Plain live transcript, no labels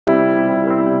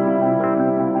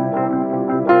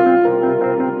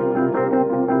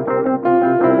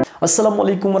Assalamu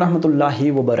alaikum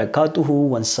warahmatullahi wabarakatuhu.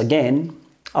 Once again,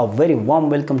 a very warm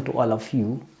welcome to all of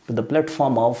you to the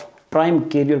platform of Prime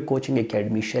Career Coaching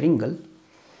Academy Sheringal.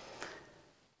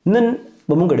 Nan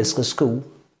bamunga discuss ko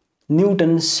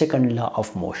Newton's second law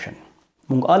of motion.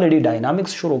 Munga already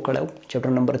dynamics shuru kadav.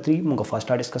 Chapter number 3 munga first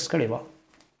law discuss kadeva.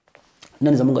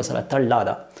 Nan zamunga sara third law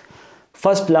da.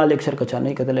 First law lecture ka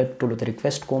chane kadale to the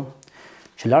request kom.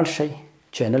 Chalad shay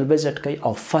channel visit kai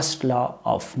और first law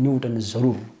of Newton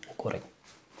जरूर करें.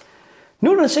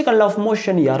 Newton second law of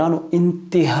motion यारानो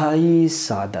इंतहाई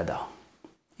सादा दा,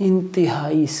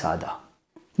 इंतहाई सादा,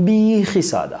 बीखी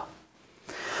सादा.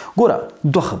 गोरा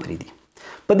दो खबरी दी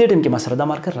पदे टाइम के मासरा दा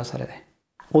मार्कर रा सरे दे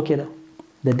ओके दा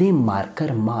द दे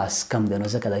मार्कर मास कम देनो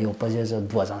जका दा यो पजे ज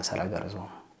द्वजान सरा गरजो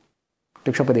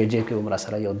टिक्शो पदे जे के उमरा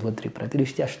सरा यो द्व 3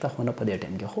 प्रतिष्ठा ashta होना पदे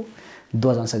टाइम के हो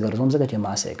द्वजान सा गरजो जका के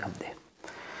मास है कम दे.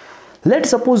 लेट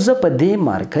सपोज ज पदे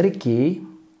मार्कर के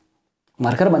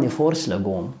मार्कर बानी फोर्स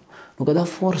लगोम नो कदा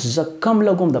फोर्स ज कम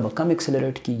लगोम दा कम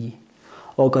एक्सेलरेट कीगी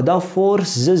और कदा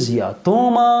फोर्स ज ज्यादा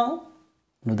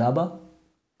नो दाबा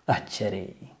अच्छरे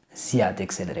ज्यादा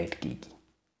एक्सेलरेट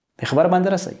कीगी खबर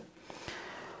बांदरा सही.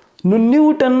 नो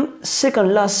न्यूटन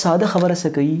सेकंड लॉ सादा खबर से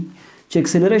कही च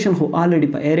एक्सेलरेशन हो ऑलरेडी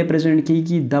पर ए रिप्रेजेंट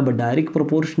कीगी द डायरेक्ट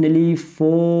प्रोपोर्शनली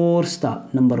फोर्स ता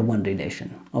नंबर 1 रिलेशन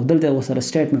और दलते वो सारा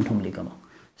स्टेटमेंट हम लिखम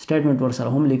स्टेटमेंट वर सर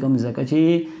हम लिखम जका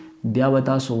ची ब्या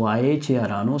बता सोवाए चे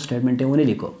अरानो स्टेटमेंट है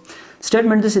लिखो.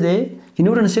 स्टेटमेंट जैसे दे कि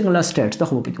न्यूटन सेकंड लॉ स्टेट्स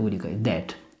तक वो पिको लिखा है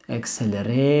that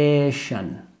acceleration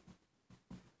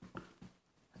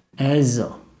as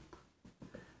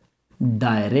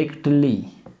directly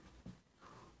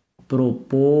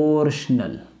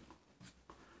proportional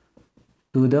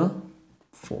to the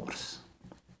force.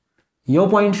 Yo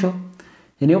point show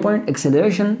यानी यो पॉइंट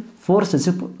एक्सेलरेशन फोर्स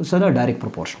से डायरेक्ट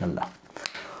प्रोपोर्शनल ला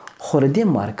खुरदे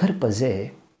मार्कर पजे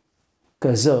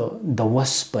कज द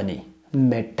वस्पनी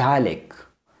मेटालिक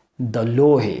द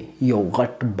लोहे यो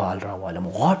गट बाल रावालम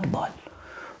गट बाल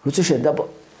रुचि शेदा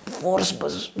फोर्स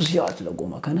बस ज्यादा लगो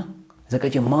मकना जका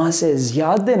जे मास से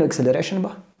ज्यादा देनो एक्सेलरेशन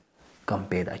बा कम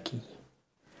पैदा की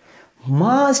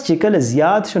मास चिकल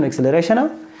ज्यादा शो एक्सेलरेशन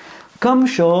कम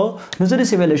शो नजर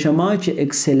से वेले शमा च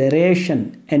acceleration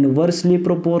inversely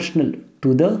proportional to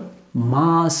the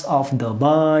mass of the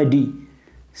body.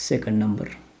 Second number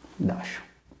dash.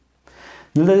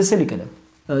 This is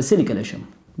silicalation.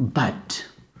 But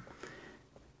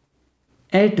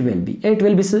it will be at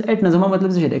nazama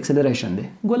मतलब से acceleration दे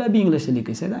गोला भी English से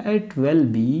लिखे से it will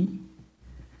be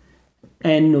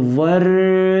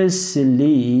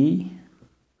inversely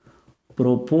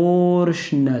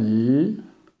proportional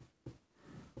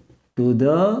to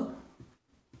the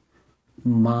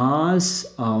mass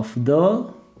of the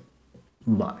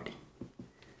body.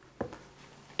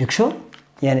 ठीक शो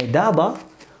यानी दाबा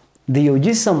द यो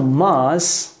जिसम मास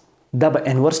दाबा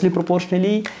इनवर्सली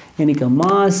प्रोपोर्शनली यानी का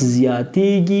मास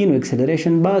ज्यादागी नो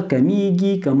एक्सेलरेशन बा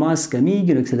कमीगी का मास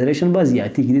कमीगी नो एक्सेलरेशन बा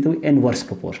ज्यादागी तो इनवर्स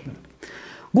प्रोपोर्शनल.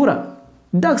 गोरा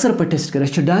द अक्सर पर टेस्ट करे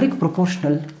छ डायरेक्ट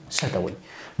प्रोपोर्शनल सता हुई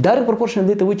डायरेक्ट प्रोपोर्शनल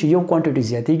देते हुए यो क्वांटिटी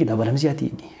ज्यादागी दा बलम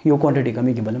ज्यादागी यो क्वांटिटी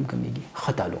कमीगी बलम कमीगी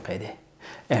खता लो कायदे.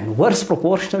 इनवर्स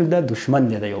प्रोपोर्शनल दा दुश्मन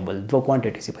दे यो बल दो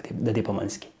क्वांटिटी से पते द दे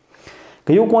पमंस की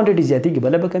कि यो क्वांटिटी ज्यादा की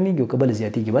बला कमीगी कबल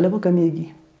ज्यादा की बला कमीगी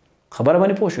खबर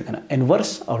माने पोश ना इनवर्स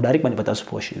और डायरेक्ट माने पता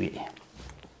पोश हुई है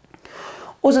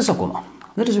उस सकोमा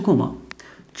दैट इज सकोमा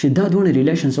चिदा दोन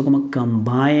रिलेशन सकोमा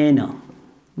combine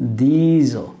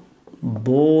these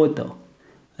both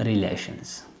relations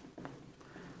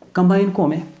combine को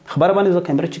में खबर माने जो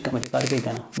कैमरा चिक्का में कार के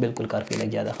ना बिल्कुल कार के लग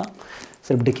गया था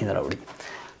सिर्फ दिखी जरा उड़ी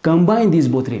कंबाइन दीज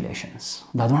बोथ रिलेशंस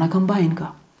दादोना कंबाइन का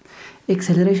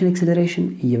एक्सेलरेशन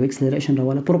ये एक्सेलरेशन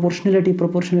रवाला प्रोपोर्शनलिटी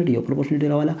यो प्रोपोर्शनलिटी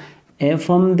रवाला एफ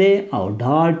हम दे और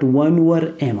डॉट 1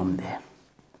 वर एम हम दे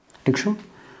ठीक शो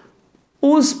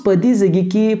उस पदी जगह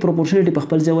की प्रोपोर्शनलिटी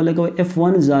पखपल जे वाला को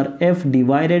f1 jar f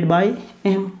divided by m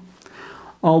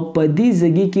और पदी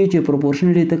जगह की जो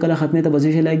प्रोपोर्शनलिटी तक खत्म त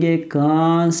बजे लगे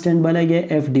कांस्टेंट बना गया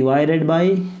f डिवाइडेड बाय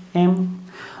m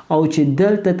और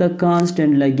चिदल तक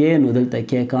कांस्टेंट लगे नो दल तक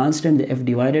क्या constant the f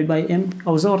divided by m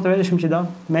और जो वर्त वेले शमचिदा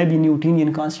मे बी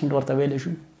न्यूटनियन कांस्टेंट वर्त वेले शु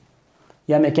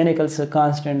या मैकेनिकल से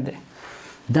कांस्टेंट दे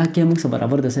दा के मुख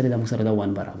बराबर द सरे दा मुख सरे दा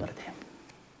 1 बराबर दे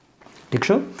ठीक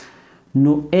show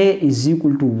no a is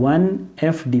equal to 1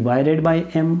 f divided by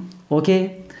m okay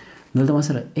know the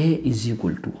मसरा a is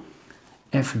equal to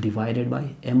f divided by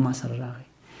m मसरा रहा है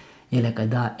ये लगा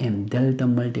दा m डेल्टा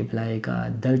मल्टीप्लाई का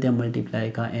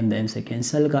m द m से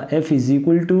कैंसिल का f is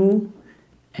equal to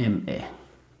ma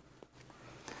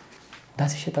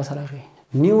that's it असला रे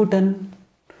Newton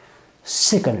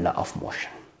second law of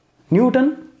motion Newton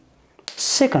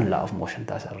second law of motion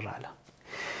ता सर राला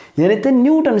یعنی ته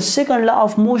نیوټن سیکنډ لا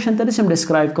اف موشن ته داسې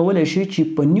ډسکرایب کولی شي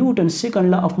چې په نیوټن سیکنډ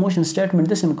لا اف موشن سټیټمنټ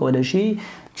داسې کولی شي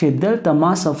چې دلته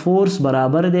ماس اف فورس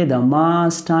برابر دی د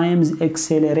ماس ټایمز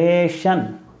اکسلریشن.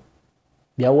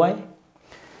 بیا وای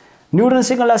نیوټن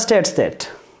سیکنډ لا سټیټ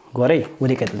ګورئ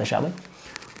ولیکئ دلته شابه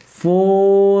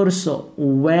force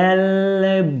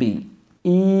will be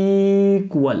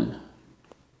equal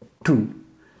to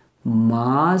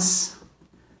mass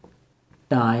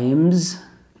times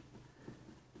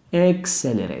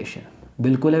acceleration.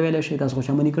 बिल्कुल अवेले शे तास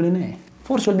कोशा मनी कड़ी नहीं.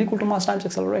 Force will be equal to mass times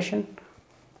acceleration.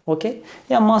 Okay?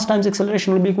 Yeah, mass times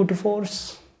acceleration will be equal to force.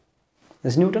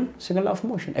 This is Newton second law of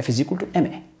motion. F is equal to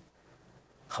ma.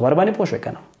 خبر باندې پوه شوي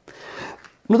که نه.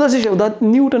 نو داسې شی دا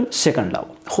نیوټن سیکنډ لا و.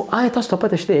 خو آیا تاسو ته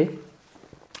پته شته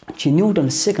چې نیوټن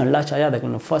سیکنډ لا چا یاده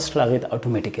کړو نو فرسټ لا هغې ته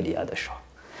اټومیټیکلي یاده شوه.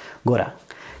 ګوره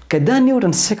که دا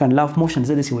نیوټن سیکنډ لا اف موشن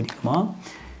زه داسې ولیکم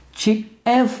چې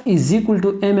اف از ایکول ټو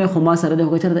ام خو ما سره دی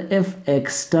خو که چېرته اف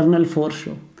ایکسټرنل فورس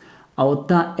شو او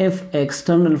تا اف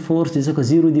ایکسټرنل فورس چې ځکه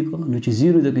زیرو دی نو چې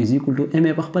زیرو دی از ایکول ټو ام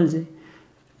په خپل ځای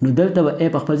نو دلته به ا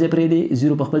په خپل ځای پرېږدي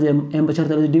زیرو په خپل ځای ام به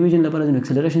چېرته راځي ډیویژن لپاره نو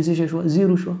اکسلریشن څه شی شوه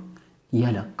زیرو شوه.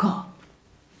 یلکه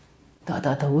دا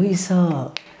تا ته وایي څه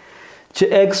چې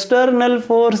ایکسټرنل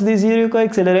فورس دی زیرو کو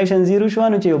اکسلریشن زیرو شوه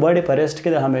نو چې یو باډي په ریسټ کې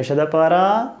د همیشه دپاره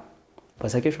په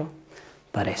څه کې شوه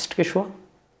په ریسټ کې شوه.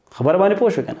 خبر باندې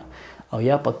پوه شو که نه. او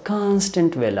یا په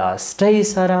کانسټنټ ویلاسټۍ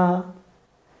سره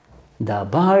دا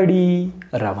باډي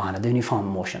روانه د یونیفارم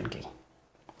موشن کې.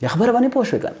 یا خبر باندې پوه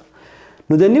شو که نه.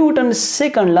 نو د نیوټن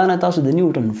سیکنډ لا نه تاسو د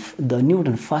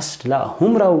نیوټن فرسټ لا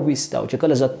هم راوویسته او چې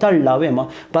کله زه تړ لا وایم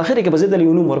په اخر کې به زه دله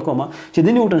یو نوم ورکوم چې د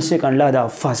نیوټن سیکنډ لا دا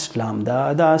فرسټ لا هم دا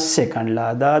دا سیکنډ لا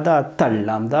دا تړ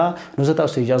لا هم دا. نو زه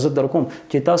تاسو اجازه در کوم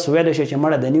چې تاسو ویلی شئ چې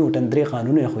مړه د نیوټن درې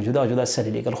قانونونه خو جدا جدا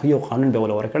سره لیکل خو یو قانون به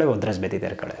وله ورکړی و درس به یې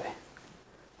تېر کړی دی.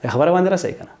 خبره باندې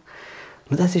رسئ که نه.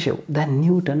 نو داسې شی دا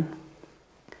نیوټن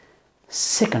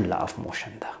سیکنډ لا اف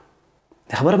موشن ده.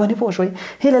 خبر باندې پوه شوي.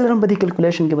 هیله لرم په دې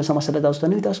کلکولیشن کې به څه مسله تاسو ته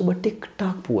نه وي تاسو به ټیک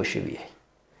ټاک پوه شوي یئ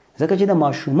ځکه چې د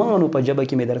ماشومانو په ژبه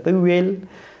کې مې درته وویل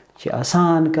چې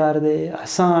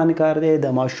آسان کار دی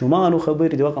د ماشومانو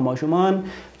خبرې د هغه ماشومان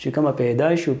چې کومه پیدا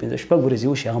شي 5 شپږ ورځې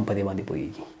وشي هغه هم په دې باندې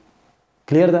پوهېږي.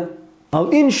 کلیر ده. او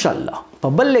انشاءالله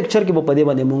په بل لیکچر کې به په دې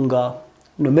باندې مونږ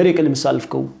نومیریکل مثال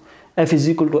کوو. اف از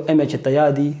ایکول ټو ام چې ته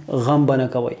یادي غم به نه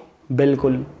کوئ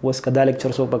بلکل. اوس که دا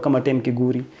لیکچر څوک په کومه ټایم کې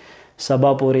ګوري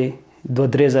سبا پورې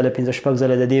 2-3 ځله 5 شپږ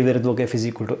ځله د دې ورد وکړئ اف از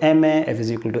ایکول ټو ام اف از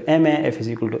ایکول ټو ام اف از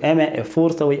ایکول ټو ام اف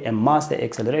فورس ته وایي ام ماس دی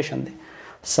اکسلریشن دی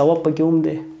ثواب پکې هم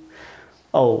دی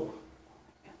او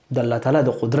د الله تعالی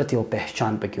د قدرت یو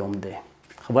پهچان پکې هم دی.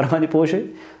 خبر باندې پوه شئ.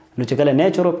 نو چې کله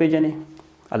نیچر وپېژنې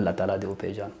الله تعالی دې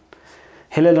وپېژان.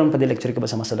 هیله لرم په دې لیکچر کې به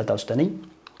څه مسله تاسو ته نه وي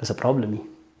که څه پرابلم وي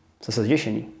څه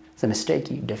سجیشن وي څه مسټیک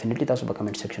وي ډیفینیټلی تاسو په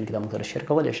کمنټ سیکشن کې دا موږ سره شیر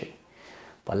کولی شئ.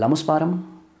 په الله مو سپارم.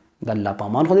 د الله په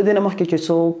امان. خو د دې نه مخکې چې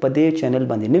څوک په دې چینل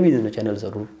باندې نه وي نو چینل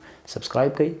ضرور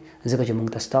سبسکرایب کړئ ځکه چې موږ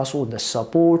ته ستاسو د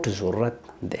سپورټ ضرورت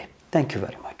دی. تھینک یو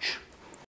ویری مچ.